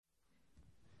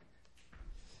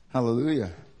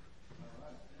Hallelujah.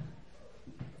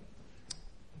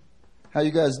 How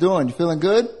you guys doing? You feeling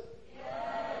good?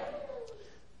 Yeah.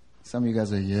 Some of you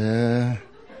guys are, yeah.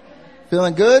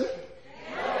 Feeling good?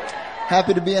 Yeah.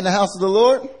 Happy to be in the house of the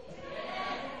Lord? Yeah.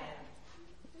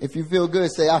 If you feel good,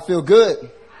 say, I feel good. I feel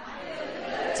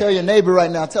good. Tell your neighbor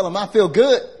right now, tell him, I feel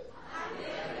good. I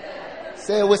feel good.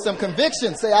 Say it with some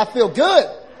conviction. Say, I feel good.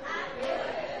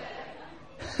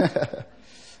 I feel good.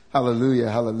 Hallelujah,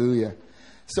 hallelujah.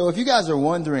 So if you guys are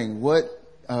wondering what's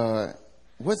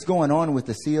going on with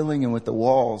the ceiling and with the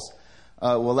walls,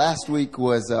 last week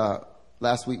was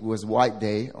White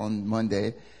Day on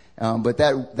Monday, but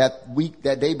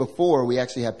that day before we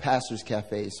actually had Pastor's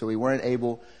Cafe, so we weren't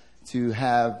able to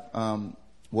have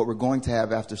what we're going to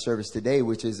have after service today,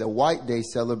 which is a White Day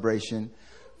celebration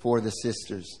for the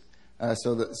sisters.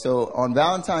 So on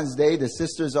Valentine's Day, the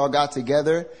sisters all got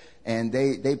together and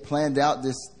they planned out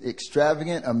this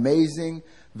extravagant, amazing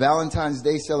Valentine's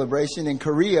Day celebration. In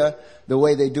Korea, the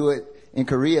way they do it in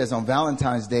Korea is on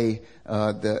Valentine's Day,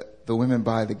 the women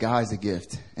buy the guys a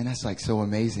gift. And that's like so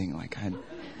amazing. Like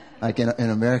in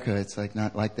America, it's like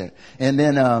not like that. And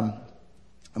then,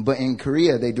 but in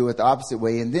Korea, they do it the opposite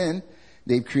way. And then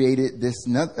they've created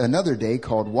another day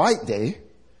called White Day,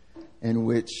 in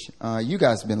which you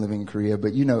guys have been living in Korea,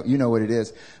 but you know what it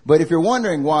is. But if you're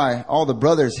wondering why all the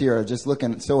brothers here are just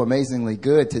looking so amazingly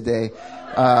good today,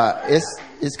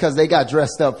 it's because they got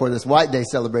dressed up for this White Day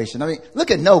celebration. I mean,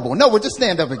 look at Noble. Noble, just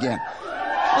stand up again.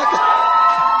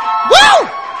 Woo!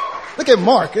 Look at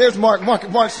Mark. There's Mark.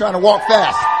 Mark's trying to walk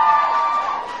fast.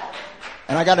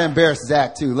 And I got to embarrass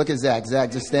Zach too. Look at Zach.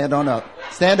 Zach, just stand on up.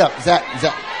 Stand up. Zach,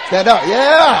 stand up.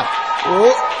 Yeah.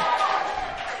 Ooh.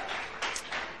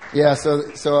 Yeah,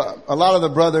 so a lot of the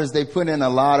brothers, they put in a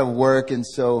lot of work. And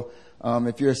so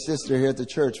if you're a sister here at the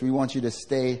church, we want you to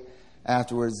stay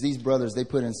afterwards. These brothers, they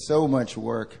put in so much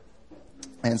work.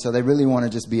 And so they really want to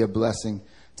just be a blessing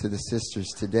to the sisters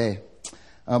today.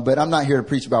 But I'm not here to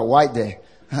preach about White Day.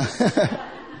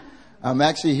 I'm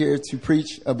actually here to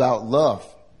preach about love.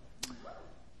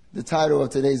 The title of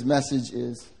today's message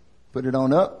is, put it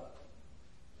on up.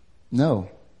 No.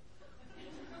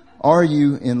 Are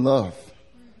you in love?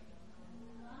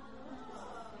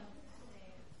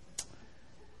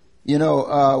 You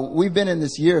know, we've been in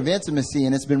this year of intimacy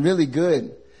and it's been really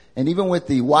good. And even with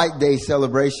the White Day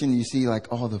celebration, you see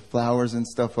like all the flowers and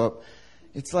stuff up.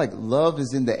 It's like love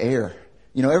is in the air.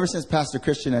 You know, ever since Pastor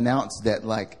Christian announced that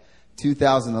like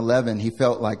 2011, he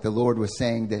felt like the Lord was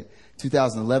saying that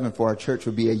 2011 for our church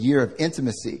would be a year of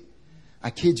intimacy.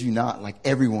 I kid you not, like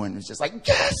everyone was just like,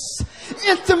 yes,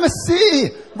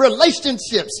 intimacy,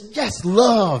 relationships, yes,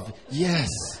 love, yes.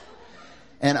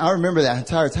 And I remember that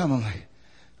entire time I'm like,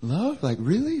 love? Like,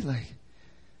 really? Like,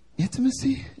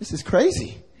 intimacy? This is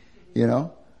crazy, you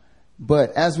know?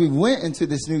 But as we went into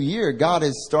this new year, God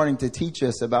is starting to teach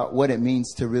us about what it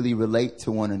means to really relate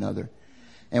to one another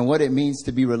and what it means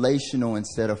to be relational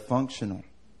instead of functional.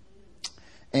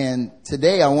 And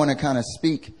today I want to kind of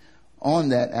speak on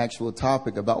that actual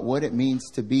topic about what it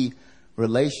means to be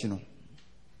relational.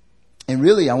 And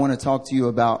really, I want to talk to you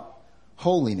about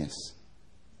holiness.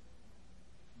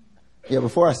 Yeah,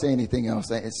 before I say anything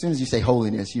else, as soon as you say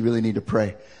holiness, you really need to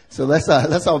pray. So let's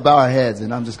all bow our heads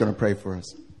and I'm just going to pray for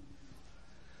us.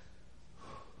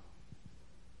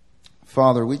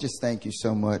 Father, we just thank you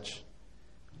so much.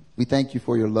 We thank you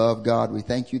for your love, God. We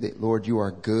thank you that, Lord, you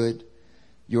are good.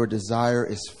 Your desire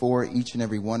is for each and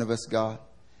every one of us, God.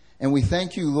 And we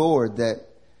thank you, Lord, that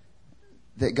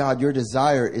God, your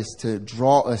desire is to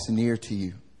draw us near to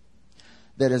you.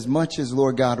 That as much as,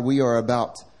 Lord God, we are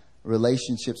about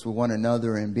relationships with one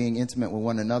another and being intimate with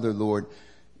one another, Lord,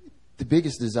 the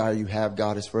biggest desire you have,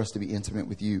 God, is for us to be intimate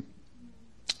with you.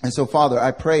 And so, Father, I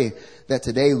pray that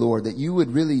today, Lord, that you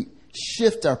would really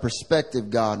shift our perspective,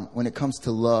 God, when it comes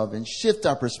to love, and shift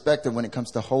our perspective when it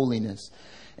comes to holiness.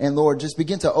 And Lord, just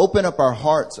begin to open up our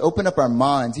hearts, open up our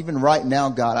minds. Even right now,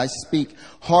 God, I speak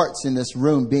hearts in this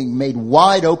room being made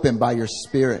wide open by your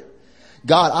Spirit.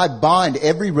 God, I bind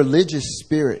every religious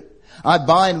spirit. I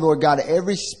bind, Lord God,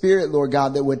 every spirit, Lord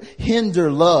God, that would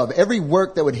hinder love, every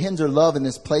work that would hinder love in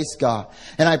this place, God.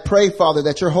 And I pray, Father,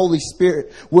 that your Holy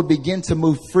Spirit would begin to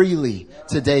move freely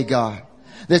today, God.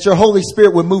 That your Holy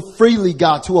Spirit would move freely,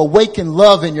 God, to awaken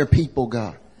love in your people,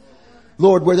 God.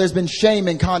 Lord, where there's been shame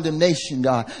and condemnation,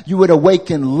 God, you would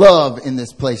awaken love in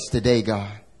this place today,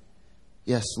 God.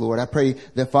 Yes, Lord, I pray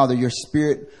that, Father, your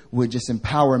Spirit would just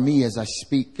empower me as I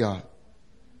speak, God.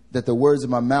 That the words of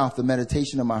my mouth, the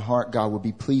meditation of my heart, God, will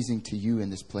be pleasing to you in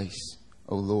this place,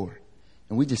 oh Lord.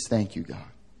 And we just thank you, God.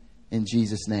 In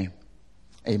Jesus' name,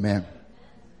 amen.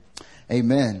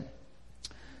 Amen.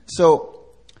 So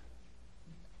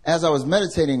as I was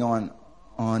meditating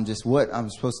on just what I'm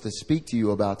supposed to speak to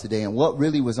you about today and what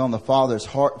really was on the Father's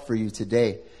heart for you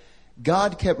today,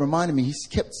 God kept reminding me, He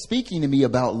kept speaking to me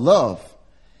about love.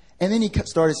 And then He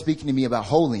started speaking to me about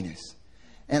holiness.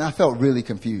 And I felt really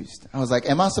confused. I was like,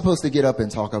 am I supposed to get up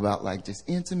and talk about like just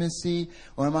intimacy?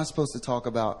 Or am I supposed to talk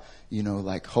about,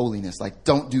 like holiness? Like,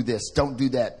 don't do this, don't do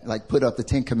that. Like, put up the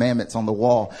 10 commandments on the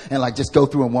wall and like just go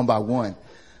through them one by one.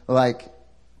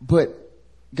 But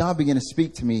God began to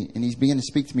speak to me, and He's began to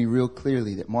speak to me real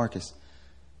clearly that, Marcus,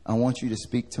 I want you to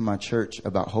speak to my church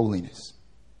about holiness.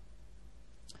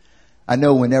 I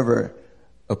know whenever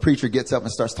a preacher gets up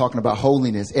and starts talking about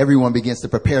holiness, everyone begins to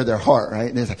prepare their heart, right?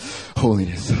 And it's like,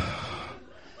 holiness.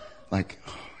 Like,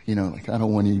 I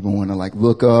don't even want to like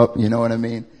look up, you know what I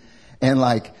mean? And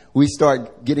like, we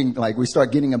start getting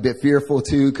a bit fearful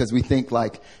too, because we think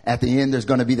like at the end there's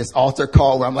going to be this altar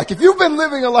call where I'm like, if you've been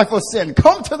living a life of sin,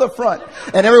 come to the front.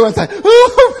 And everyone's like,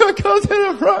 oh, I'm going to come to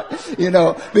the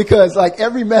front, because like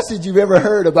every message you've ever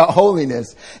heard about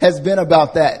holiness has been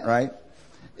about that, right?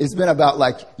 It's been about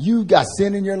like, you got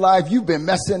sin in your life, you've been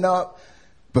messing up,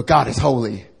 but God is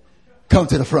holy. Come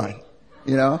to the front,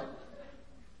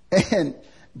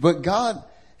 but God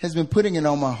has been putting it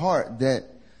on my heart that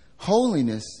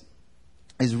holiness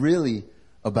is really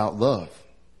about love.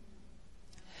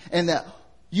 And that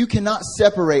you cannot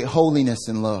separate holiness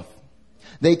and love.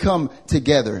 They come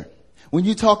together. When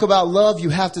you talk about love, you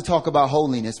have to talk about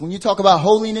holiness. When you talk about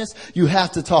holiness, you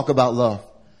have to talk about love.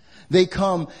 They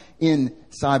come in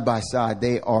side by side.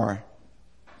 They're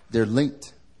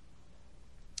linked.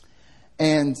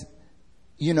 And,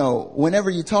 whenever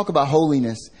you talk about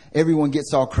holiness, everyone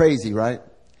gets all crazy, right?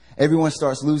 Everyone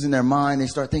starts losing their mind. They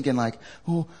start thinking like,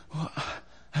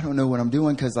 I don't know what I'm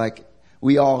doing. Cause like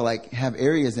we all like have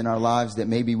areas in our lives that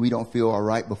maybe we don't feel are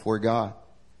right before God.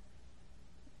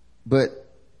 But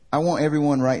I want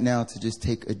everyone right now to just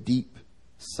take a deep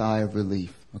sigh of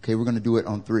relief. Okay. We're going to do it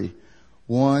on 3.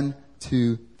 1,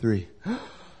 2, 3.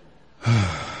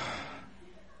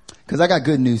 Cause I got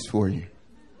good news for you.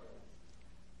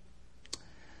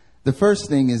 The first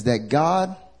thing is that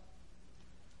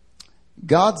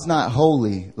God's not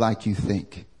holy like you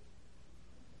think.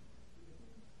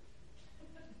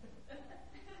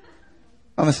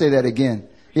 I'm going to say that again.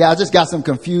 Yeah, I just got some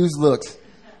confused looks.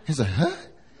 He's like, huh?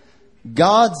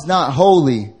 God's not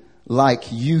holy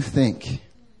like you think.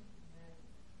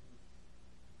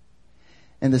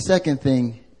 And the second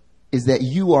thing is that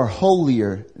you are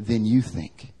holier than you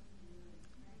think.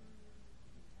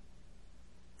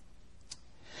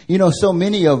 So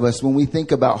many of us, when we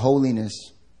think about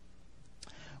holiness,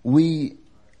 we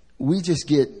just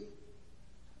get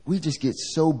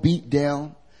so beat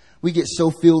down. We get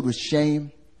so filled with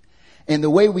shame. And the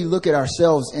way we look at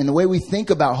ourselves and the way we think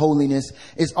about holiness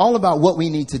is all about what we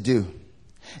need to do.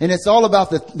 And it's all about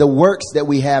the works that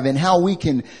we have and how we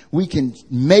can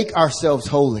make ourselves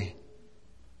holy.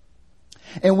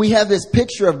 And we have this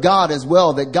picture of God as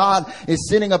well, that God is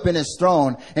sitting up in His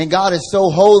throne and God is so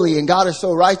holy and God is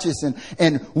so righteous.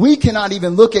 And we cannot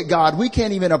even look at God. We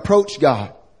can't even approach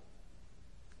God.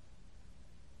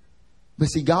 But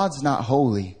see, God's not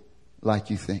holy like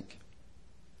you think.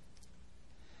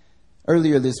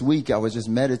 Earlier this week, I was just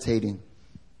meditating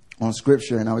on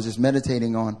scripture, and I was just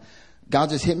meditating on, God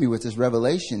just hit me with this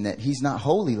revelation that He's not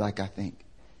holy like I think.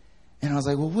 And I was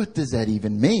like, well, what does that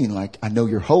even mean? Like, I know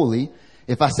you're holy.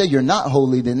 If I say you're not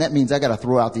holy, then that means I got to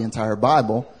throw out the entire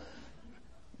Bible.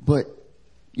 But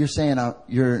you're saying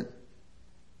you're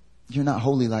not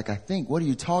holy like I think. What are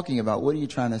you talking about? What are you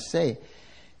trying to say?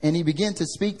 And He began to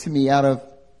speak to me out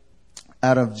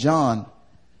of John,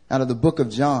 out of the book of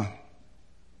John.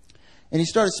 And He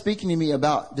started speaking to me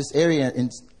about this area in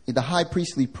the high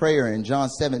priestly prayer in John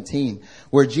 17,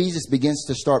 where Jesus begins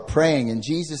to start praying. And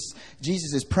Jesus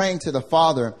is praying to the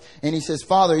Father. And He says,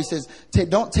 Father, He says,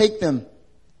 don't take them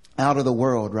out of the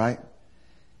world, right?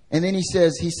 And then He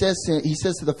says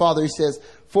to the Father, He says,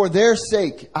 for their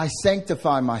sake, I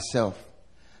sanctify myself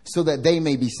so that they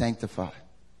may be sanctified.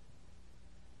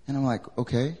 And I'm like,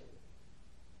 okay.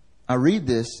 I read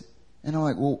this and I'm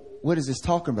like, well, what is this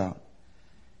talking about?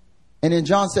 And in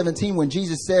John 17, when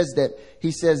Jesus says that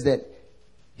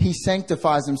He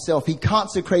sanctifies Himself, He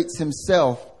consecrates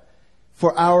Himself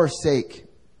for our sake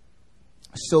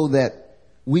so that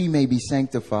we may be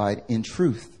sanctified in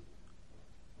truth.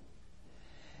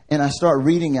 And I start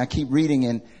reading, I keep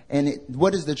reading,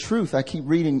 what is the truth? I keep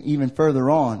reading even further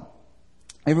on.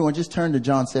 Everyone just turn to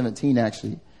John 17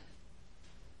 actually.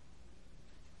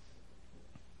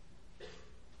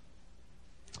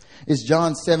 It's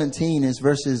John 17, is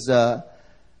verse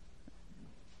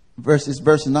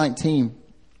 19.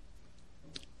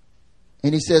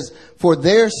 And he says, for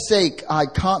their sake I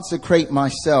consecrate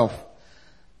myself,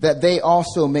 that they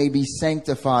also may be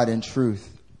sanctified in truth.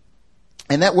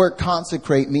 And that word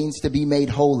consecrate means to be made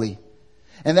holy.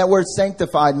 And that word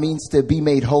sanctified means to be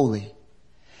made holy.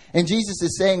 And Jesus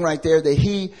is saying right there that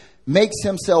he makes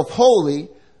himself holy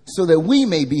so that we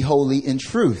may be holy in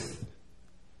truth.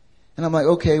 And I'm like,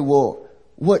 okay, well,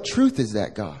 what truth is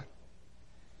that, God?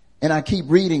 And I keep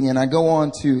reading and I go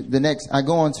on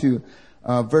to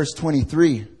verse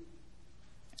 23.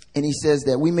 And he says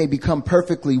that we may become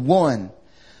perfectly one,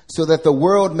 so that the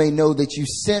world may know that you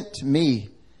sent me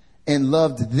and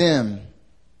loved them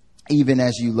even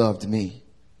as you loved me.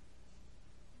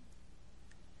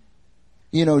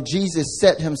 You know, Jesus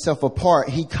set himself apart.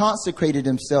 He consecrated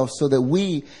himself so that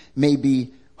we may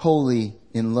be holy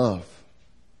in love.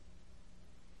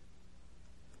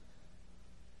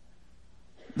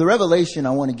 The revelation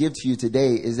I want to give to you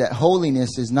today is that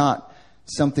holiness is not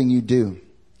something you do.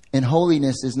 And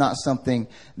holiness is not something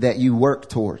that you work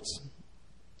towards.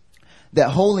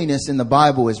 That holiness in the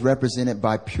Bible is represented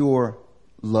by pure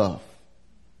love.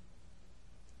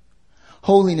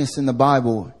 Holiness in the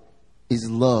Bible is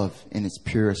love in its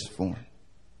purest form.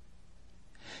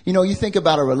 You know, you think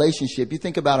about a relationship, you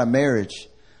think about a marriage.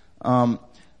 I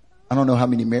don't know how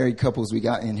many married couples we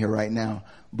got in here right now,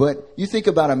 but you think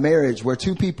about a marriage where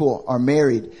two people are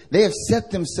married. They have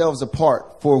set themselves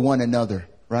apart for one another,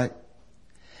 right?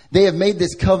 They have made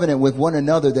this covenant with one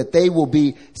another that they will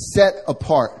be set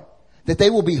apart, that they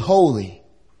will be holy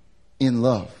in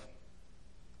love.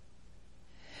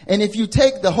 And if you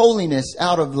take the holiness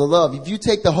out of the love, if you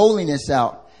take the holiness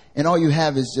out and all you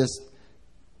have is just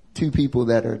two people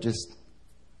that are just,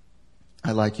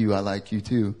 I like you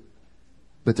too.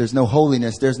 But there's no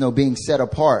holiness. There's no being set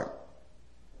apart.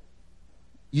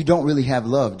 You don't really have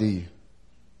love, do you?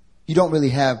 You don't really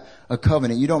have a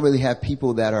covenant. You don't really have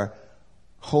people that are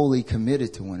wholly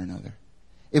committed to one another.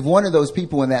 If one of those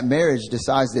people in that marriage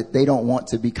decides that they don't want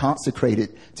to be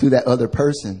consecrated to that other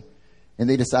person, and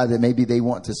they decide that maybe they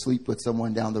want to sleep with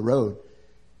someone down the road,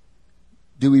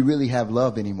 do we really have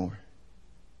love anymore?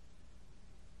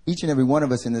 Each and every one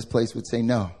of us in this place would say,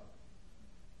 no,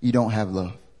 you don't have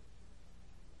love.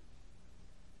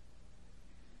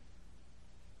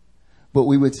 But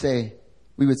we would say,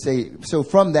 so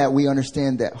from that we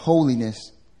understand that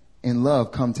holiness and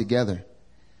love come together.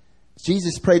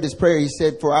 Jesus prayed this prayer. He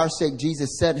said, for our sake,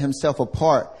 Jesus set himself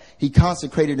apart. He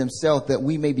consecrated himself that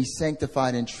we may be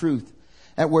sanctified in truth.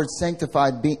 That word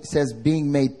sanctified says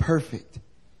being made perfect.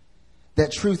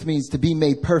 That truth means to be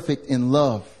made perfect in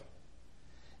love.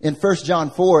 In 1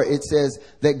 John 4, it says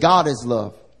that God is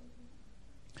love.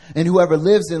 And whoever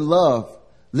lives in love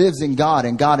lives in God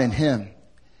and God in him.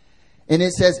 And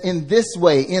it says in this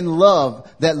way, in love,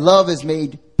 that love is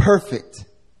made perfect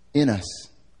in us.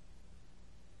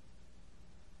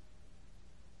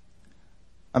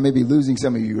 I may be losing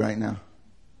some of you right now.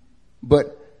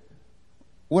 But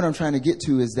what I'm trying to get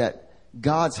to is that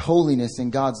God's holiness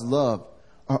and God's love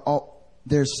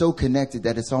they're so connected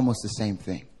that it's almost the same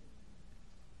thing.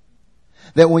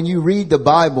 That when you read the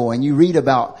Bible and you read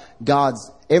about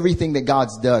everything that God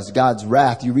does, God's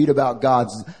wrath, you read about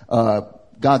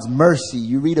God's mercy,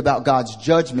 you read about God's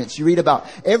judgments, you read about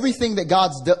everything that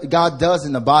God does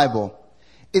in the Bible,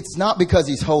 it's not because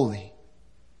he's holy.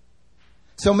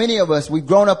 So many of us, we've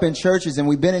grown up in churches and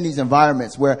we've been in these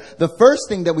environments where the first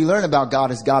thing that we learn about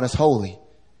God is holy.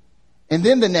 And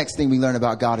then the next thing we learn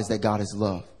about God is that God is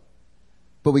love.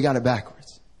 But we got it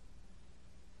backwards.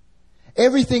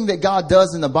 Everything that God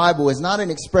does in the Bible is not an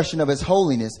expression of his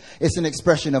holiness. It's an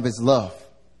expression of his love.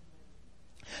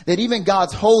 That even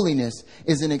God's holiness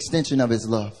is an extension of his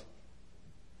love.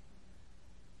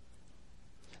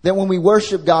 That when we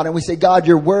worship God and we say, God,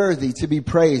 you're worthy to be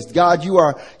praised. God, you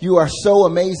are so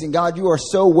amazing. God, you are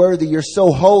so worthy. You're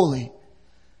so holy.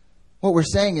 What we're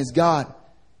saying is, God,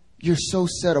 you're so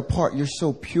set apart. You're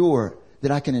so pure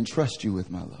that I can entrust you with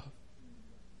my love.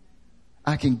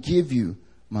 I can give you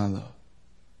my love.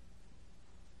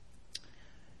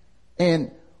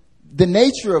 And the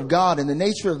nature of God and the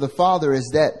nature of the Father is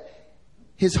that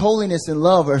his holiness and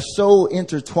love are so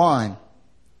intertwined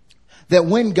that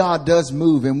when God does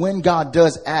move and when God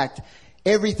does act,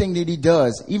 everything that he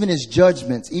does, even his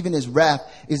judgments, even his wrath,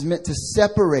 is meant to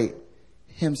separate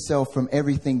himself from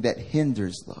everything that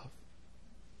hinders love.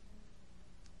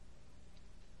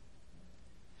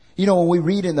 You know, when we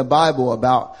read in the Bible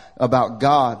about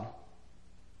God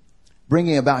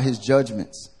bringing about his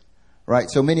judgments, right?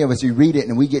 So many of us, we read it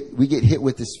and we get hit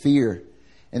with this fear,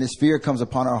 and this fear comes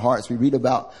upon our hearts. We read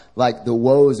about like the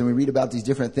woes and we read about these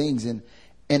different things, and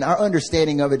our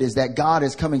understanding of it is that God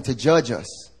is coming to judge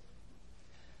us.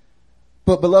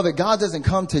 But beloved, God doesn't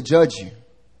come to judge you.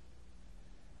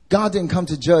 God didn't come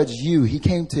to judge you. He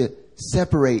came to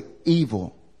separate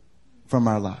evil from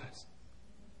our lives.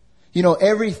 You know,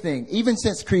 everything, even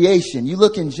since creation, you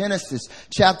look in Genesis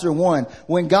chapter 1,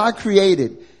 when God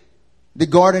created the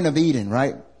Garden of Eden,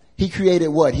 right? He created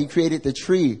what? He created the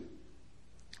tree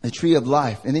of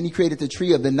life. And then he created the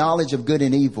tree of the knowledge of good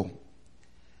and evil.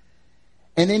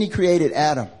 And then he created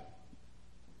Adam.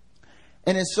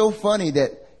 And it's so funny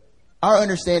that our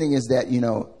understanding is that, you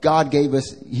know, God gave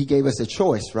us a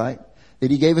choice, right?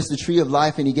 That he gave us the tree of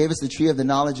life and he gave us the tree of the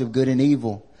knowledge of good and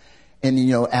evil. And,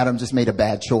 you know, Adam just made a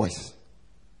bad choice.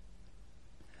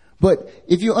 But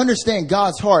if you understand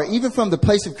God's heart, even from the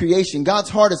place of creation, God's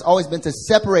heart has always been to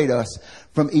separate us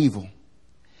from evil.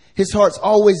 His heart's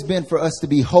always been for us to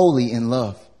be holy in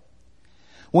love.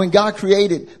 When God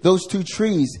created those two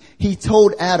trees, he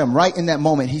told Adam right in that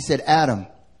moment, he said, Adam,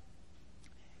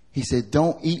 he said,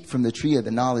 don't eat from the tree of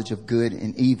the knowledge of good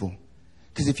and evil,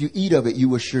 because if you eat of it, you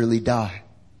will surely die.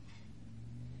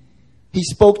 He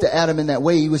spoke to Adam in that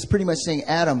way. He was pretty much saying,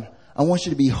 Adam, I want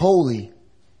you to be holy.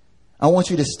 I want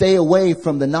you to stay away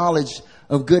from the knowledge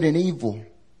of good and evil,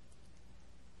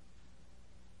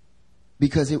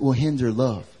 because it will hinder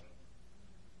love.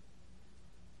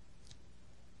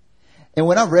 And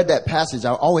when I read that passage,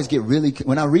 I always get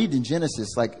when I read in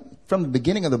Genesis, like from the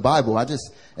beginning of the Bible, as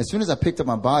soon as I picked up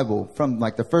my Bible from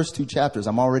like the first 2 chapters,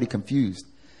 I'm already confused.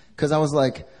 Because I was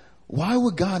like, why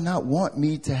would God not want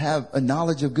me to have a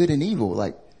knowledge of good and evil?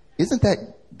 Like, isn't that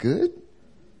good?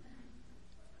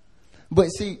 But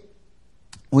see,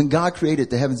 when God created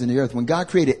the heavens and the earth, when God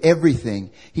created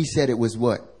everything, he said it was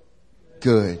what?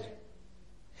 Good.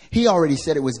 He already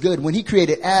said it was good. When he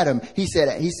created Adam, he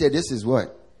said this is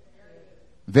what?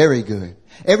 Very good.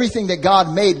 Everything that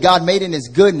God made in his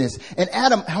goodness. And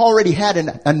Adam already had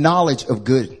a knowledge of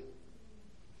good.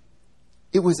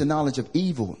 It was a knowledge of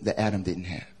evil that Adam didn't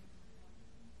have.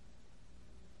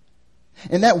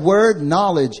 And that word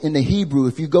knowledge in the Hebrew,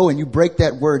 if you go and you break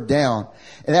that word down,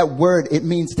 and that word, it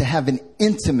means to have an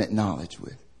intimate knowledge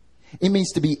with. It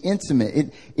means to be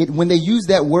intimate. When they use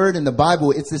that word in the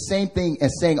Bible, it's the same thing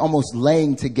as saying almost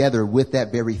laying together with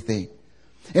that very thing.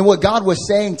 And what God was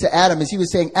saying to Adam is he was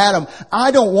saying, Adam,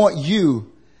 I don't want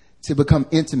you to become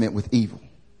intimate with evil.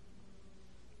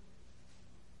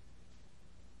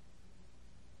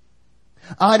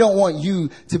 I don't want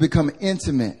you to become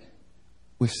intimate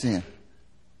with sin.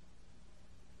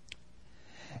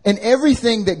 And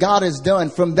everything that God has done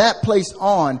from that place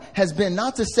on has been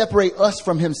not to separate us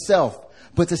from himself,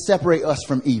 but to separate us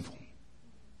from evil.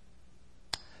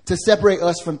 To separate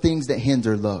us from things that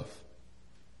hinder love.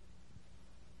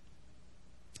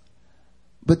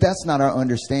 But that's not our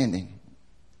understanding.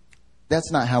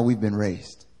 That's not how we've been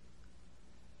raised.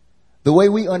 The way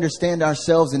we understand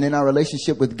ourselves and in our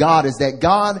relationship with God is that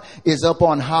God is up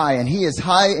on high and he is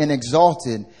high and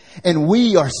exalted, and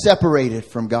we are separated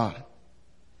from God.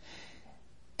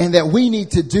 And that we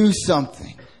need to do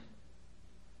something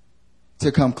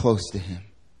to come close to him.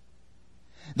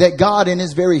 That God in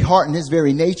his very heart and his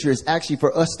very nature is actually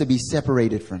for us to be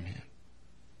separated from him.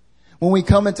 When we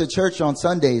come into church on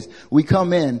Sundays, we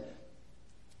come in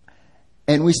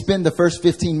and we spend the first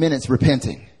 15 minutes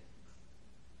repenting.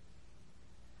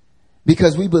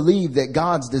 Because we believe that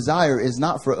God's desire is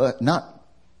not for us, not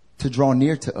to draw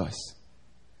near to us.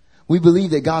 We believe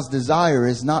that God's desire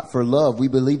is not for love. We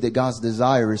believe that God's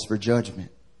desire is for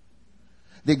judgment.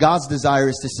 That God's desire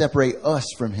is to separate us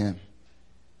from him,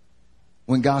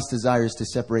 when God's desire is to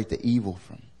separate the evil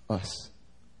from us.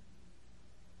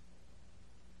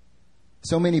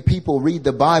 So many people read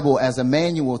the Bible as a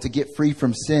manual to get free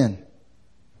from sin,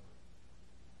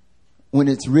 when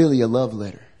it's really a love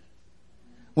letter.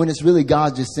 When it's really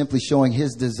God just simply showing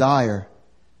his desire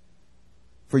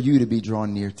for you to be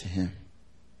drawn near to him.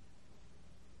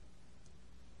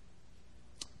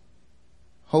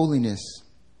 Holiness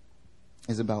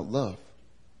is about love.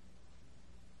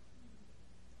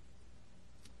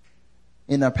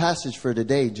 In our passage for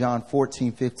today, John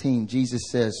 14:15, Jesus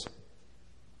says,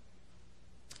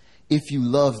 if you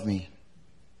love me,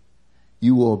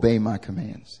 you will obey my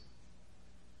commands.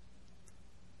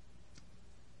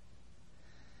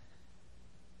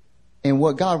 And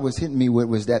what God was hitting me with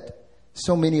was that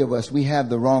so many of us, we have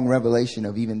the wrong revelation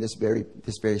of even this very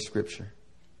scripture.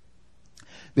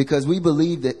 Because we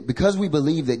believe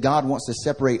that God wants to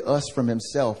separate us from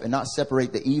himself and not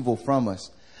separate the evil from us.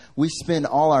 We spend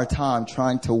all our time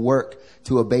trying to work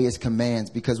to obey his commands,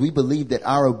 because we believe that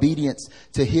our obedience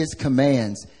to his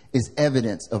commands is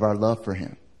evidence of our love for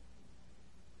him.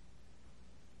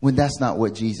 When that's not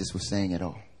what Jesus was saying at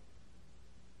all.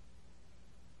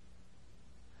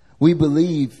 We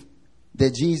believe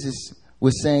that Jesus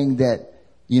was saying that,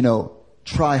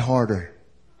 try harder.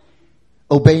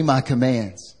 Obey my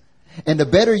commands. And the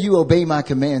better you obey my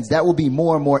commands, that will be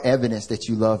more and more evidence that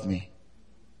you love me.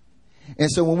 And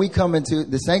so when we come into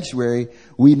the sanctuary,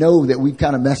 we know that we've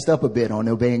kind of messed up a bit on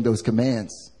obeying those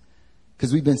commands,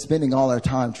 because we've been spending all our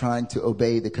time trying to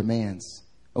obey the commands,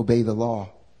 obey the law.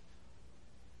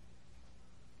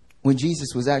 When Jesus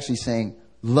was actually saying,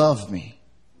 love me,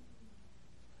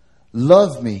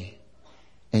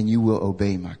 and you will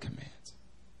obey my commands.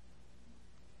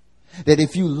 That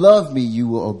if you love me, you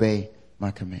will obey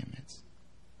my commandments.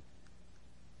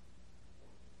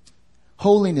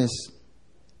 Holiness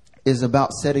is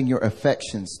about setting your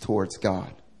affections towards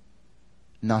God,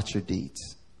 not your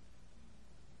deeds.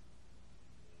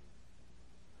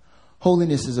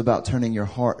 Holiness is about turning your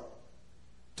heart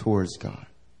towards God,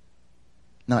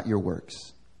 not your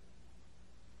works.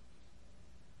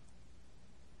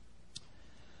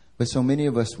 But so many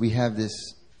of us, we have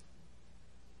this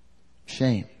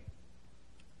shame.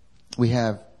 We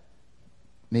have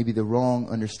maybe the wrong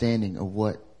understanding of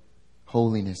what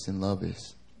holiness and love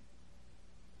is.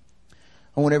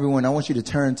 I want you to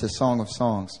turn to Song of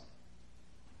Songs.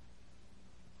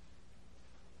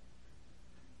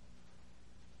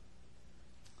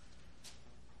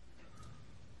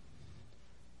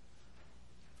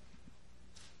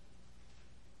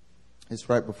 It's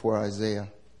right before Isaiah.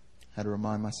 I had to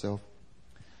remind myself.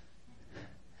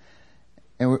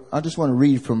 And I just want to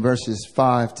read from verses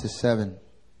 5 to 7.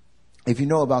 If you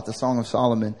know about the Song of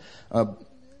Solomon,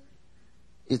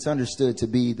 it's understood to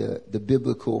be the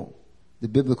biblical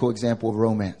example of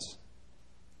romance.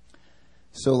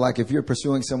 So like if you're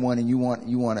pursuing someone and you want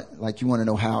to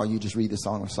know how, you just read the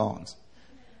Song of Songs.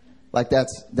 Like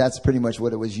that's pretty much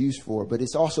what it was used for. But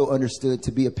it's also understood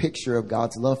to be a picture of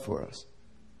God's love for us.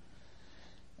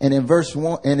 And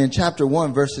in chapter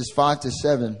 1, verses 5 to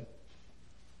 7,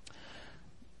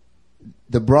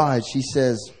 the bride, she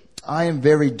says, I am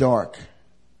very dark,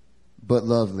 but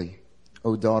lovely,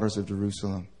 O daughters of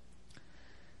Jerusalem.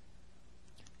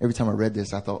 Every time I read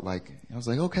this, I was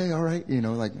like, okay, all right.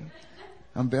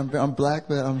 I'm black,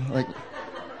 but I'm like,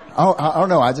 I don't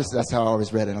know. That's how I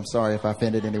always read it. I'm sorry if I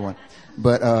offended anyone.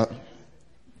 But,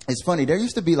 it's funny. There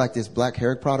used to be like this black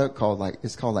hair product called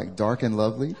Dark and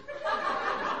Lovely.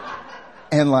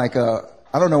 And I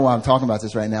don't know why I'm talking about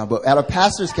this right now, but at a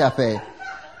pastor's cafe,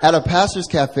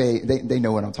 they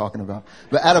know what I'm talking about.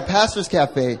 But at a pastor's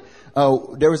cafe,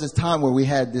 there was this time where we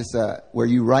had this, where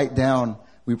you write down,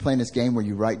 we were playing this game where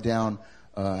you write down,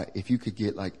 if you could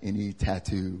get like any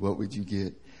tattoo, what would you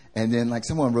get? And then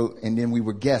someone wrote, and then we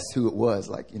would guess who it was.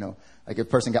 Like a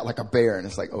person got like a bear and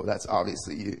it's like, oh, that's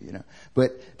obviously you.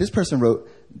 But this person wrote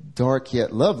dark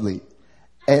yet lovely.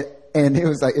 And it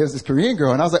was this Korean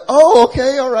girl, and I was like, oh,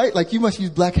 okay, all right. Like, you must use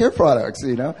black hair products,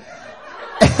 And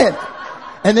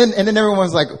then everyone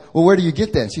was like, well, where do you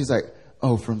get that? She was like,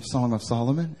 oh, from Song of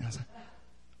Solomon. And I was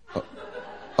like,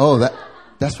 oh,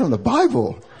 that's from the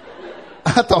Bible.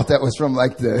 I thought that was from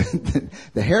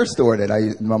the hair store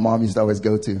that my mom used to always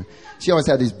go to. She always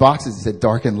had these boxes that said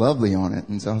dark and lovely on it.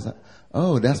 And so I was like,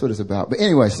 oh, that's what it's about. But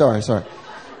anyway, sorry.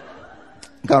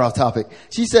 Got off topic.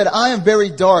 She said, I am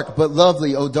very dark, but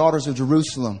lovely, O daughters of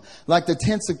Jerusalem, like the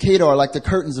tents of Kedar, like the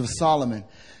curtains of Solomon.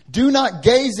 Do not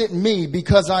gaze at me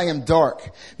because I am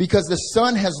dark, because the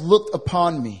sun has looked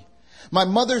upon me. My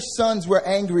mother's sons were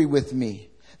angry with me.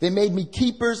 They made me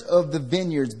keepers of the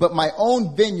vineyards, but my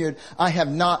own vineyard I have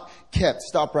not kept.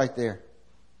 Stop right there.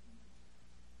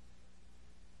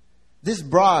 This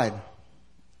bride,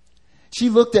 she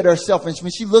looked at herself, and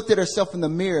when she looked at herself in the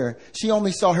mirror, she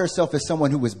only saw herself as someone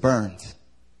who was burned.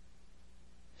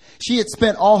 She had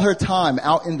spent all her time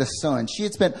out in the sun. She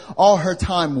had spent all her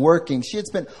time working. She had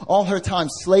spent all her time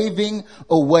slaving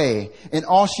away, and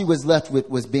all she was left with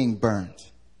was being burned.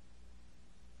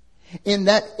 In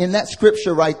that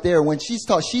scripture right there, when she's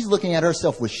looking at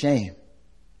herself with shame.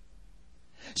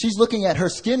 She's looking at her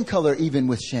skin color even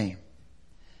with shame.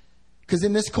 Because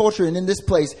in this culture and in this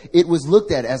place, it was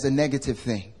looked at as a negative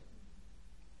thing.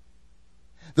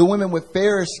 The women with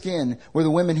fairer skin were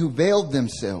the women who veiled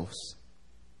themselves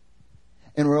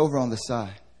and were over on the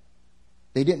side.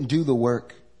 They didn't do the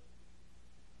work.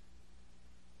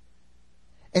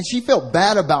 And she felt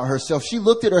bad about herself. She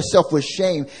looked at herself with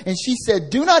shame and she said,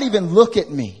 do not even look at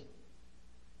me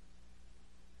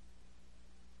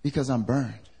because I'm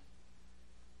burned.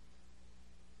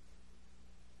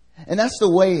 And that's the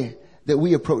way that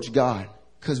we approach God,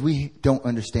 because we don't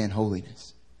understand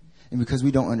holiness and because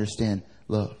we don't understand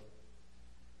love.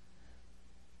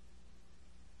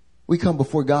 We come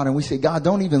before God and we say, God,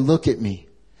 don't even look at me.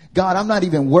 God, I'm not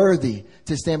even worthy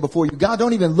to stand before you. God,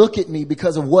 don't even look at me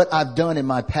because of what I've done in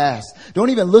my past. Don't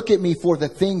even look at me for the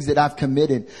things that I've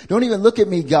committed. Don't even look at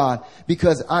me, God,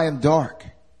 because I am dark.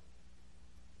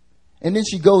 And then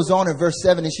she goes on in verse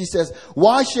 7 and she says,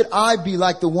 why should I be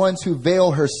like the ones who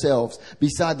veil herself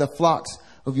beside the flocks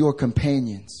of your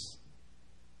companions?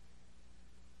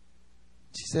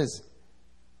 She says,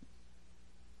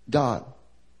 God,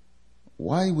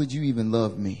 why would you even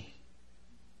love me?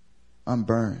 I'm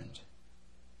burned.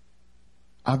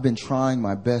 I've been trying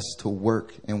my best to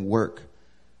work and work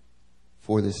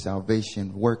for this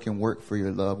salvation, work and work for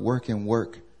your love, work and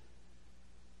work.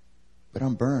 But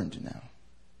I'm burned now.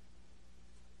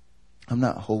 I'm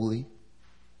not holy.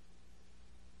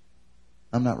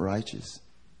 I'm not righteous.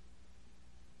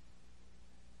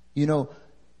 You know,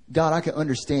 God, I can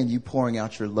understand you pouring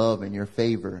out your love and your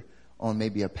favor on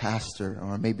maybe a pastor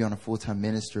or maybe on a full-time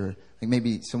minister, like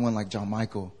maybe someone like John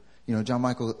Michael. You know, John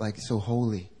Michael, like, so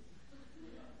holy.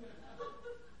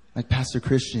 Like Pastor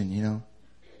Christian, you know.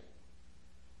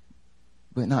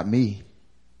 But not me.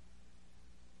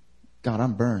 God,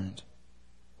 I'm burned.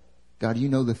 God, you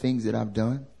know the things that I've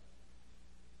done.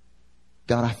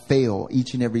 God, I fail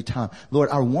each and every time. Lord,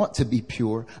 I want to be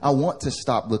pure. I want to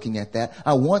stop looking at that.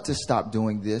 I want to stop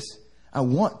doing this. I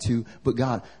want to. But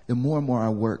God, the more and more I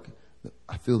work,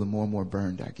 I feel the more and more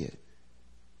burned I get.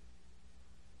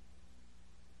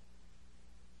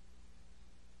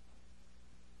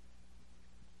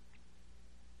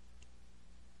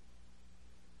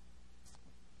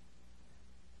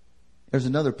 There's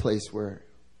another place where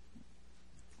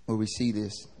we see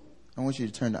this. I want you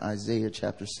to turn to Isaiah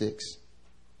chapter 6.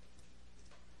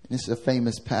 And this is a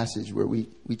famous passage where we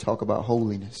talk about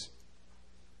holiness.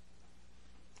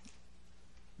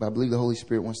 But I believe the Holy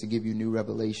Spirit wants to give you new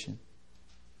revelation.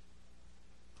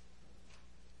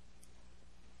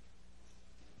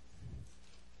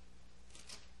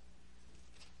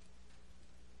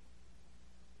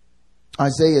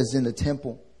 Isaiah is in the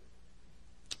temple.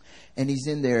 And he's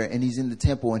in there and he's in the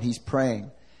temple and he's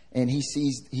praying. And he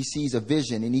sees a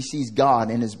vision and he sees God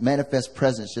in his manifest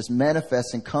presence, just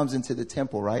manifests and comes into the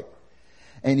temple, right?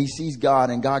 And he sees God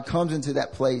and God comes into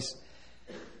that place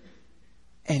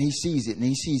and he sees it and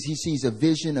he sees a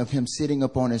vision of him sitting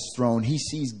up on his throne. He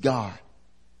sees God,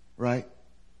 right?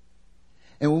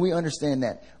 And when we understand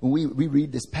that, when we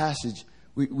read this passage,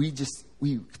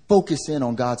 we focus in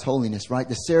on God's holiness, right?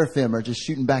 The seraphim are just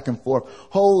shooting back and forth.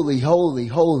 Holy, holy,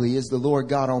 holy is the Lord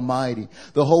God Almighty.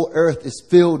 The whole earth is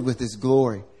filled with his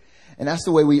glory. And that's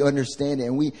the way we understand it.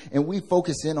 And we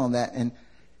focus in on that. And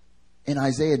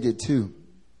Isaiah did too.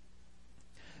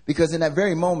 Because in that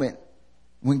very moment,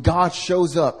 when God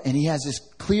shows up and he has this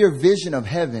clear vision of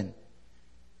heaven,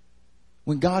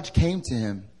 when God came to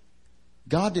him,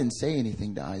 God didn't say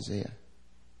anything to Isaiah.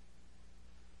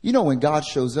 You know, when God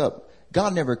shows up,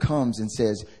 God never comes and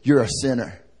says, you're a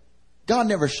sinner. God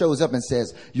never shows up and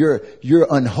says, you're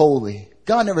unholy.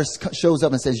 God never shows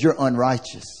up and says, you're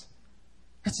unrighteous.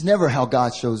 That's never how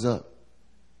God shows up.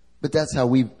 But that's how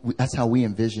we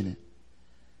envision it.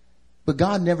 But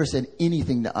God never said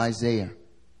anything to Isaiah.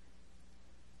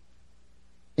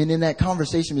 And in that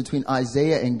conversation between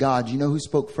Isaiah and God, you know who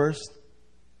spoke first?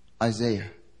 Isaiah.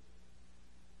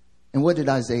 And what did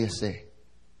Isaiah say?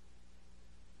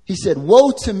 He said,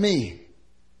 woe to me,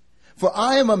 for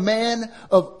I am a man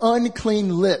of unclean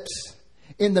lips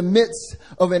in the midst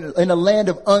of in a land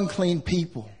of unclean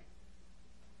people.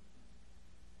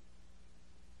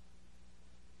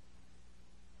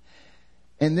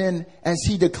 And then as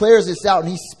he declares this out and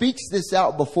he speaks this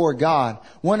out before God,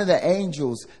 one of the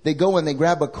angels, they go and they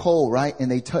grab a coal, right? And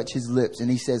they touch his lips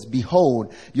and he says,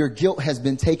 behold, your guilt has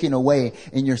been taken away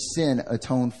and your sin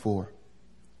atoned for.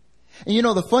 And you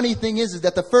know, the funny thing is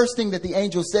that the first thing that the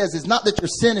angel says is not that your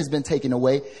sin has been taken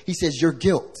away. He says your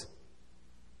guilt.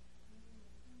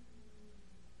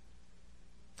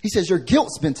 He says your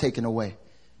guilt's been taken away.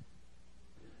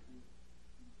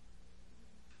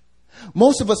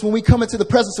 Most of us, when we come into the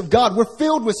presence of God, we're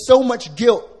filled with so much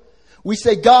guilt. We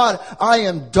say, God, I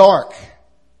am dark.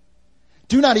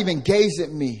 Do not even gaze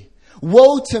at me.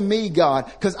 Woe to me, God,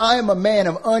 because I am a man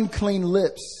of unclean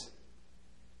lips.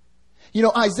 You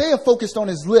know, Isaiah focused on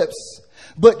his lips,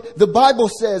 but the Bible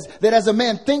says that as a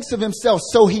man thinks of himself,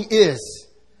 so he is.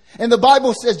 And the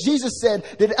Bible says, Jesus said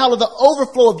that out of the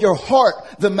overflow of your heart,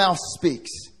 the mouth speaks.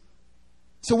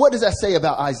 So what does that say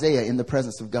about Isaiah in the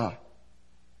presence of God?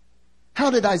 How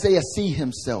did Isaiah see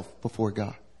himself before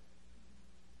God?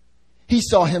 He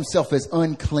saw himself as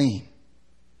unclean.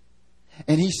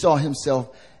 And he saw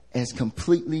himself as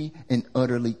completely and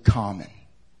utterly common.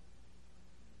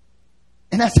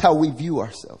 And that's how we view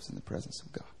ourselves in the presence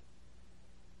of God.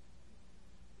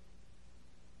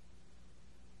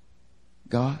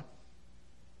 God,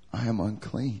 I am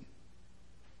unclean.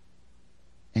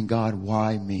 And God,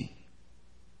 why me?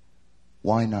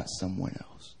 Why not someone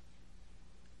else?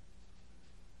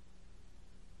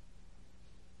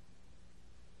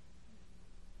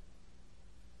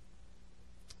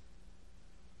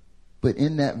 But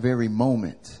in that very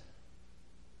moment,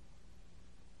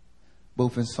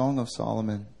 both in Song of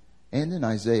Solomon and in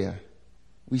Isaiah,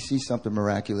 we see something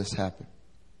miraculous happen.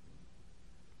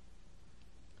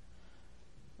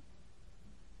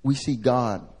 We see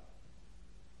God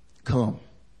come.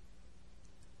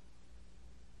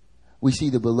 We see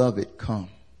the beloved come.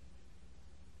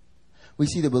 We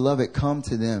see the beloved come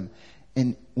to them.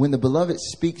 And when the beloved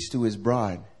speaks to his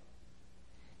bride,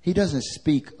 he doesn't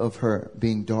speak of her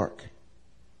being dark.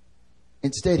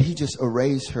 Instead, he just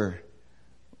arrays her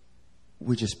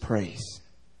with just praise.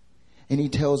 And he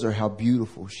tells her how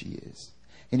beautiful she is.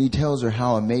 And he tells her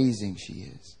how amazing she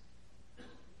is.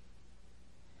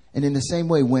 And in the same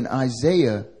way, when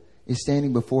Isaiah is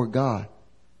standing before God,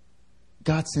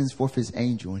 God sends forth his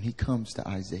angel and he comes to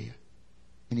Isaiah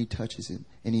and he touches him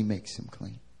and he makes him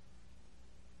clean.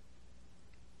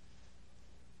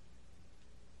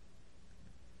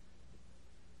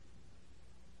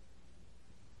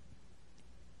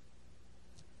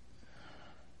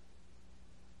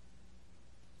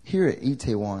 Here at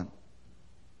Itaewon,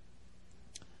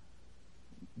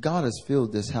 God has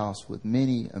filled this house with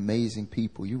many amazing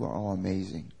people. You are all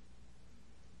amazing.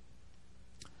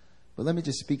 But let me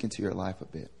just speak into your life a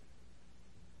bit.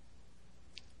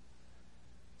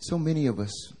 So many of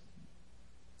us,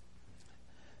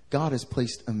 God has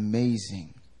placed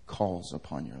amazing calls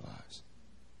upon your lives.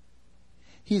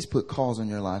 He has put calls on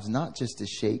your lives not just to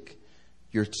shake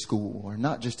your school, or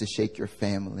not just to shake your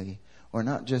family, or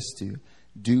not just to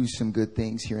do some good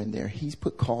things here and there. He's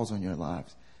put calls on your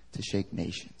lives to shake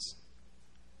nations.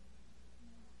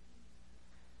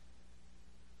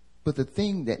 But the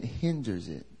thing that hinders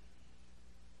it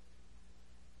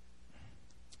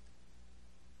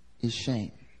is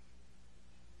shame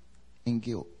and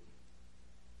guilt.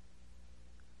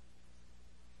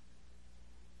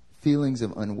 Feelings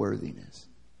of unworthiness.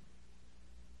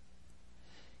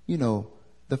 You know,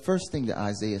 the first thing that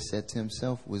Isaiah said to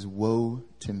himself was, woe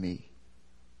to me.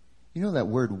 You know that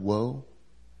word woe?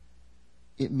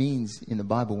 It means, in the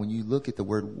Bible, when you look at the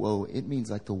word woe, it means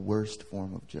like the worst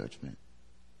form of judgment.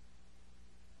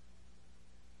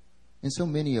 And so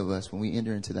many of us, when we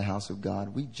enter into the house of God,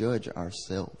 we judge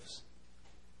ourselves.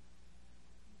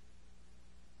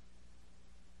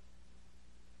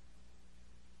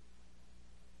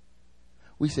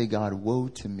 We say, God, woe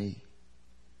to me.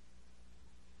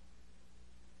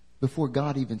 Before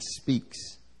God even speaks,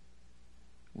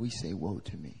 we say, woe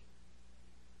to me.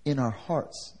 In our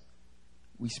hearts,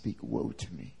 we speak, woe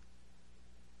to me.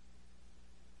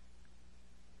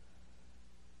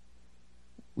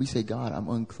 We say, God, I'm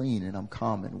unclean and I'm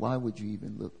common. Why would you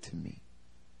even look to me?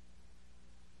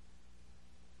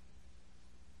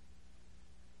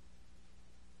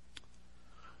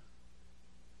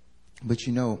 But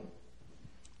you know,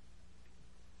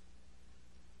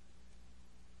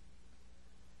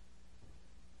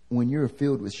 when you're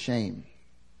filled with shame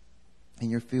and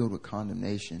you're filled with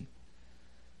condemnation,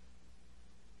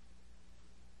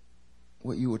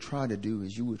 what you will try to do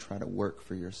is you will try to work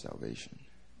for your salvation.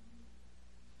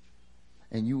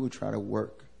 And you will try to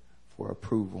work for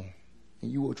approval.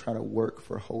 And you will try to work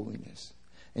for holiness.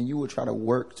 And you will try to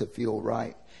work to feel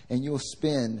right. And you'll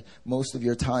spend most of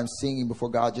your time singing before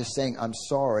God, just saying, I'm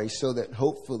sorry, so that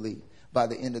hopefully by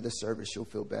the end of the service you'll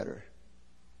feel better.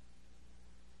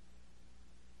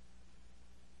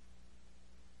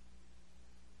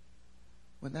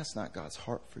 But that's not God's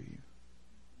heart for you.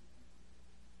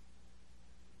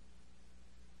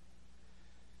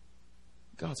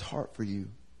 God's heart for you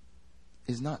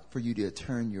is not for you to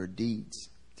turn your deeds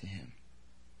to Him.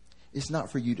 It's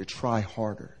not for you to try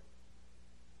harder.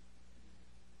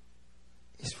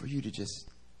 It's for you to just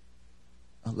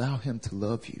allow Him to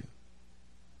love you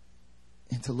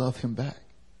and to love Him back.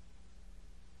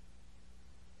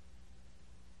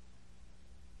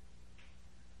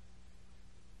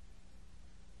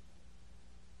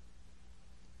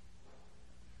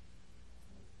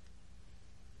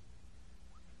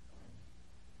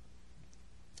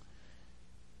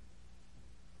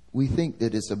 We think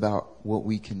that it's about what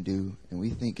we can do, and we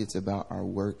think it's about our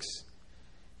works,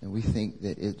 and we think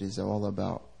that it is all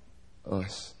about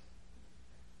us.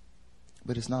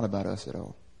 But it's not about us at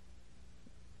all.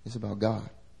 It's about God.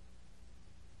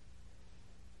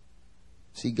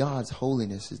 See, God's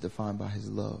holiness is defined by His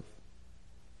love.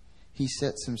 He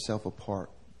sets Himself apart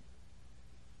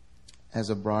as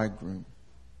a bridegroom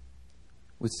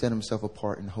would set himself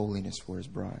apart in holiness for his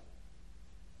bride.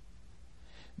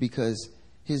 Because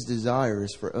his desire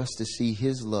is for us to see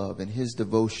his love and his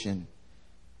devotion,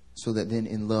 so that then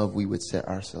in love we would set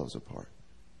ourselves apart.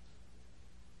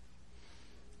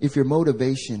 If your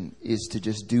motivation is to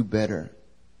just do better,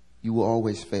 you will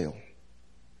always fail.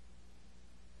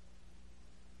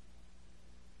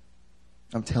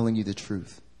 I'm telling you the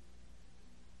truth.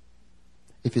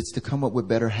 If it's to come up with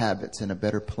better habits and a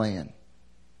better plan,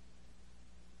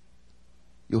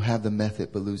 you'll have the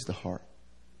method but lose the heart.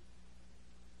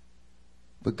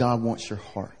 But God wants your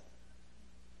heart.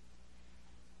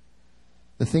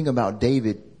 The thing about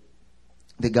David,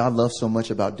 that God loved so much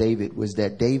about David, was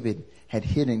that David had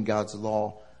hidden God's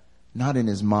law, not in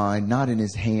his mind, not in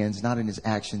his hands, not in his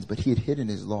actions, but he had hidden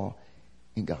his law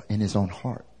in God, in his own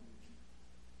heart.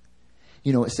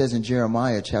 You know, it says in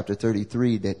Jeremiah chapter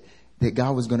 33 that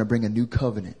God was going to bring a new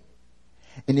covenant.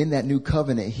 And in that new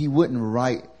covenant, he wouldn't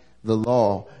write the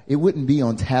law. It wouldn't be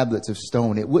on tablets of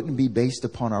stone. It wouldn't be based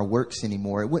upon our works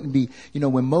anymore. It wouldn't be, you know,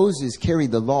 when Moses carried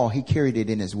the law, he carried it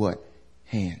in his what?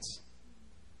 Hands.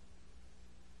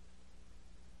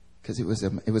 Because it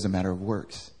was a matter of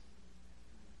works.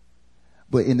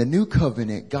 But in the new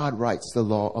covenant, God writes the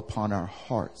law upon our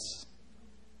hearts.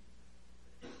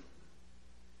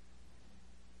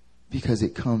 Because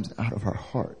it comes out of our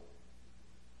heart.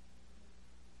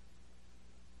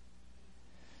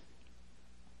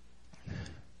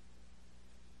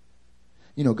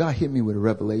 You know, God hit me with a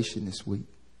revelation this week.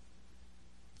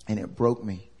 And it broke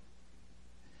me.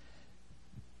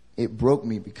 It broke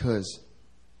me because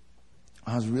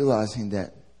I was realizing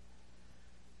that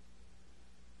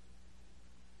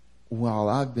while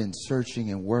I've been searching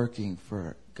and working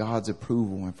for God's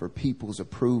approval and for people's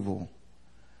approval,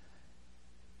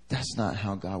 that's not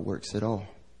how God works at all.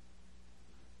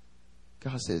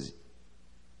 God says,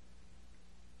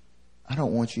 I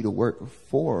don't want you to work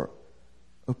for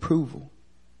approval.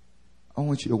 I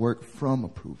want you to work from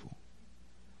approval.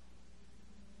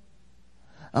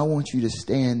 I want you to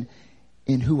stand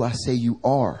in who I say you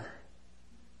are.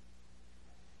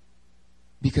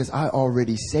 Because I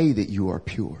already say that you are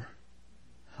pure.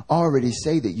 I already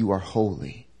say that you are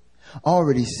holy. I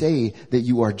already say that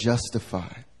you are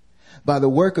justified. By the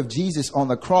work of Jesus on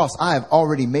the cross, I have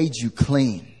already made you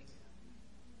clean.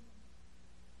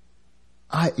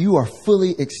 You are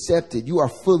fully accepted. You are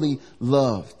fully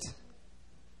loved.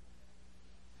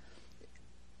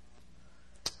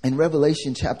 In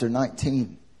Revelation chapter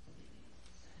 19,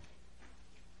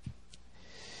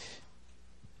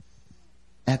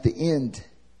 at the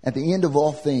end of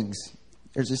all things,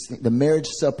 there's this thing, the marriage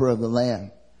supper of the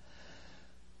Lamb.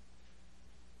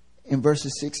 In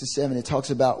verses 6 to 7, it talks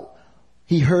about,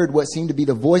 he heard what seemed to be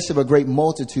the voice of a great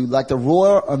multitude, like the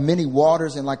roar of many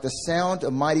waters and like the sound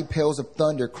of mighty peals of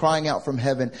thunder, crying out from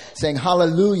heaven, saying,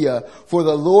 Hallelujah, for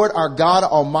the Lord our God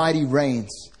Almighty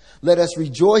reigns. Let us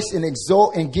rejoice and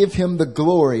exult and give him the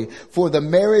glory, for the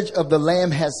marriage of the Lamb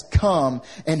has come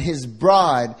and his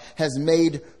bride has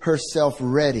made herself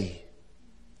ready.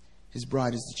 His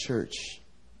bride is the church.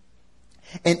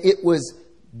 And it was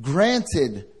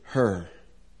granted her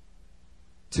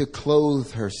to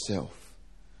clothe herself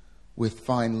with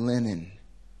fine linen,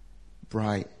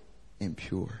 bright and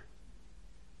pure.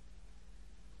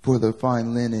 For the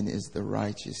fine linen is the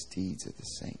righteous deeds of the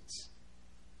saints.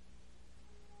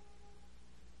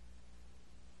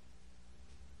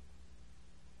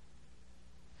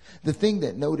 The thing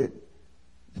that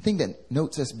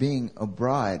notes us being a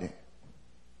bride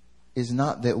is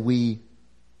not that we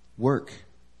work.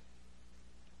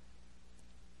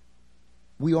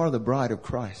 We are the bride of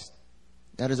Christ.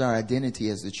 That is our identity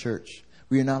as the church.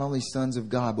 We are not only sons of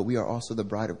God, but we are also the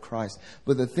bride of Christ.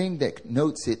 But the thing that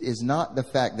notes it is not the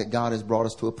fact that God has brought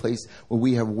us to a place where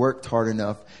we have worked hard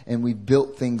enough and we've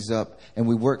built things up and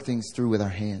we work things through with our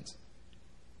hands.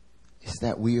 It's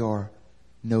that we are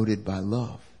noted by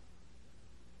love.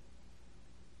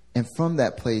 And from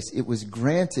that place, it was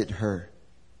granted her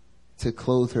to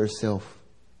clothe herself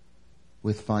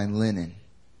with fine linen,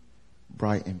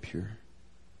 bright and pure.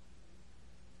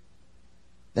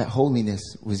 That holiness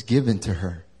was given to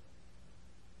her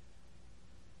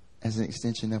as an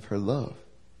extension of her love.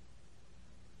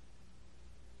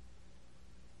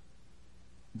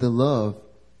 The love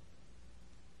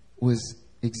was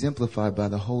exemplified by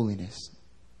the holiness,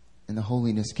 and the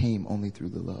holiness came only through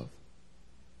the love.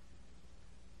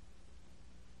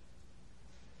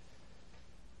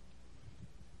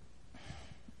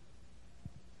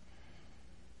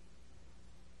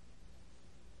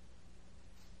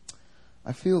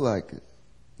 I feel like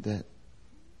that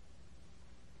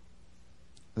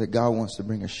God wants to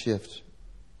bring a shift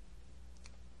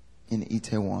in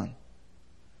Itaewon.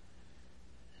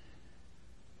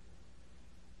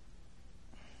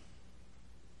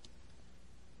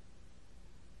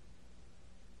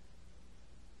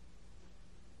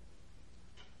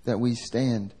 That we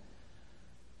stand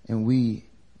and we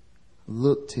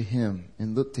look to Him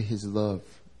and look to His love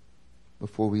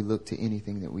before we look to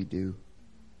anything that we do.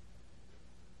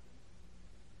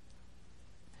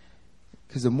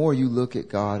 Because the more you look at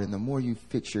God and the more you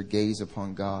fix your gaze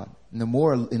upon God, and the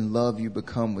more in love you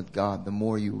become with God, the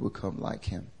more you will become like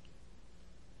Him.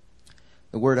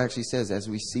 The Word actually says, as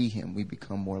we see Him, we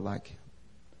become more like Him.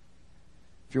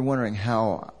 If you're wondering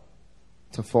how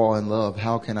to fall in love,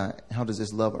 how does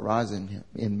this love arise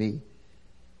in me?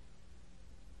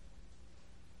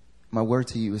 My word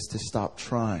to you is to stop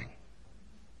trying.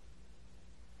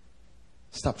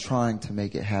 Stop trying to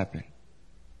make it happen,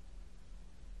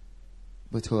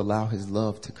 but to allow His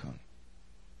love to come.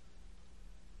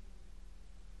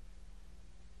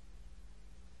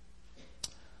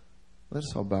 Let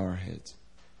us all bow our heads.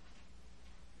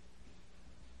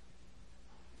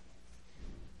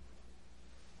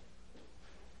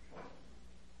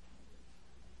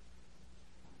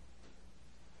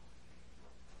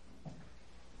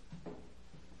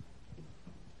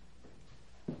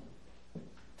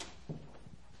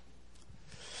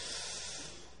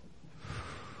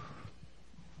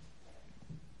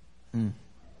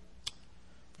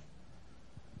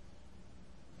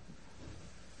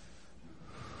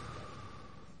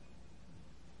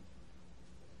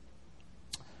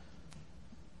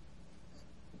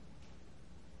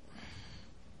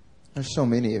 There's so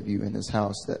many of you in this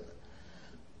house that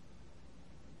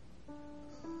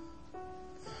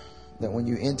when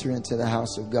you enter into the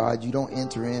house of God, you don't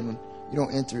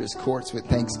enter His courts with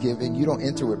thanksgiving. You don't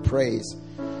enter with praise.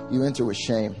 You enter with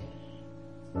shame.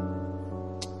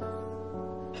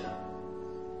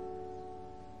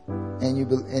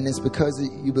 And it's because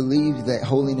you believe that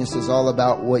holiness is all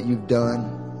about what you've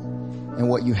done and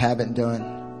what you haven't done.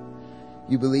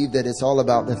 You believe that it's all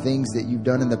about the things that you've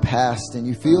done in the past, and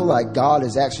you feel like God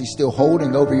is actually still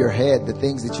holding over your head the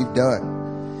things that you've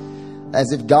done.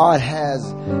 As if God has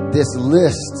this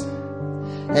list,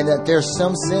 and that there's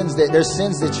sins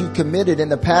that you committed in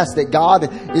the past that God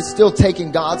is still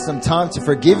taking God some time to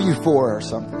forgive you for or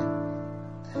something.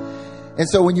 And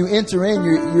so when you enter in,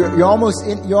 you're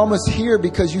almost here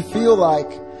because you feel like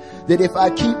that if I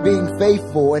keep being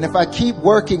faithful and if I keep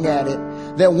working at it,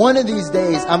 that one of these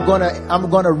days I'm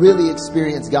gonna really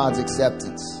experience God's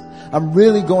acceptance. I'm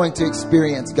really going to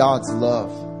experience God's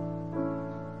love.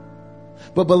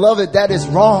 But beloved, that is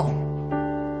wrong.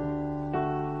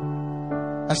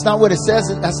 That's not what it says.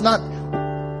 That's not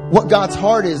what God's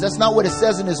heart is. That's not what it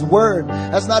says in His Word.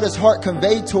 That's not His heart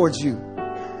conveyed towards you.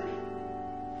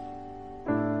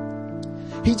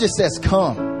 He just says,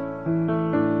 come.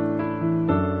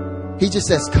 He just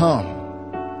says, come.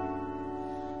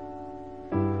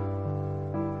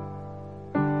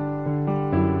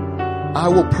 I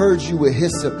will purge you with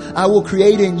hyssop. I will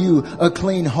create in you a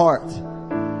clean heart.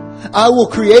 I will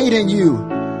create in you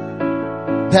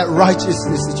that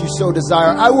righteousness that you so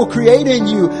desire. I will create in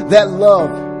you that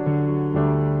love.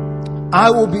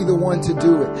 I will be the one to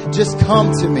do it. Just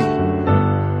come to me.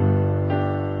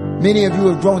 Many of you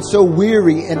have grown so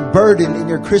weary and burdened in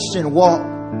your Christian walk.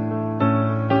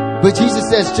 But Jesus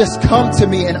says, just come to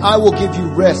me and I will give you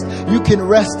rest. You can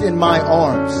rest in my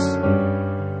arms.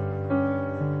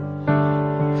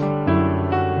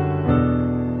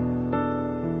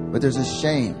 But there's a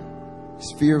shame,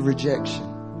 this fear of rejection.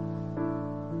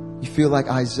 You feel like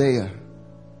Isaiah.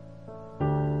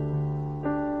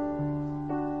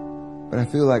 But I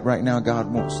feel like right now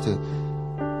God wants to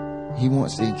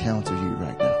encounter you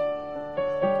right now.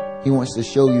 He wants to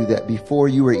show you that before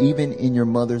you were even in your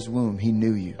mother's womb, He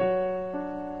knew you.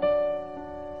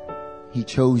 He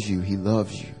chose you. He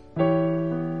loves you.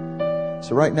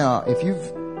 So right now, if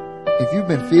you've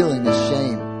been feeling this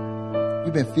shame,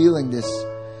 you've been feeling this,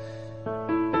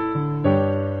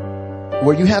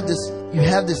 where you have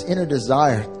this inner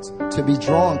desire to be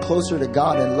drawn closer to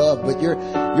God in love, but you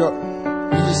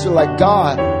just feel like,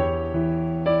 God,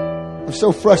 I'm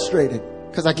so frustrated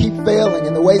because I keep failing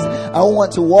in the ways I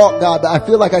want to walk, God, but I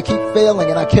feel like I keep failing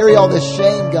and I carry all this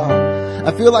shame, God.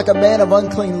 I feel like a man of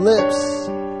unclean lips.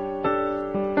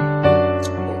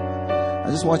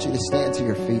 I just want you to stand to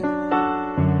your feet.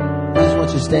 I just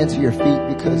want you to stand to your feet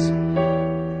because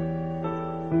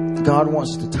God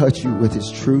wants to touch you with His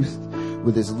truth,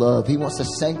 with His love. He wants to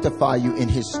sanctify you in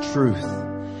His truth.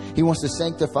 He wants to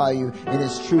sanctify you in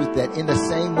His truth, that in the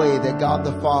same way that God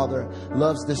the Father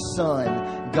loves the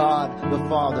Son, God the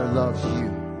Father loves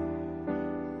you.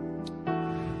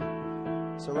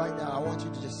 So right now, I want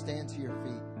you to just stand to your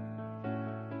feet.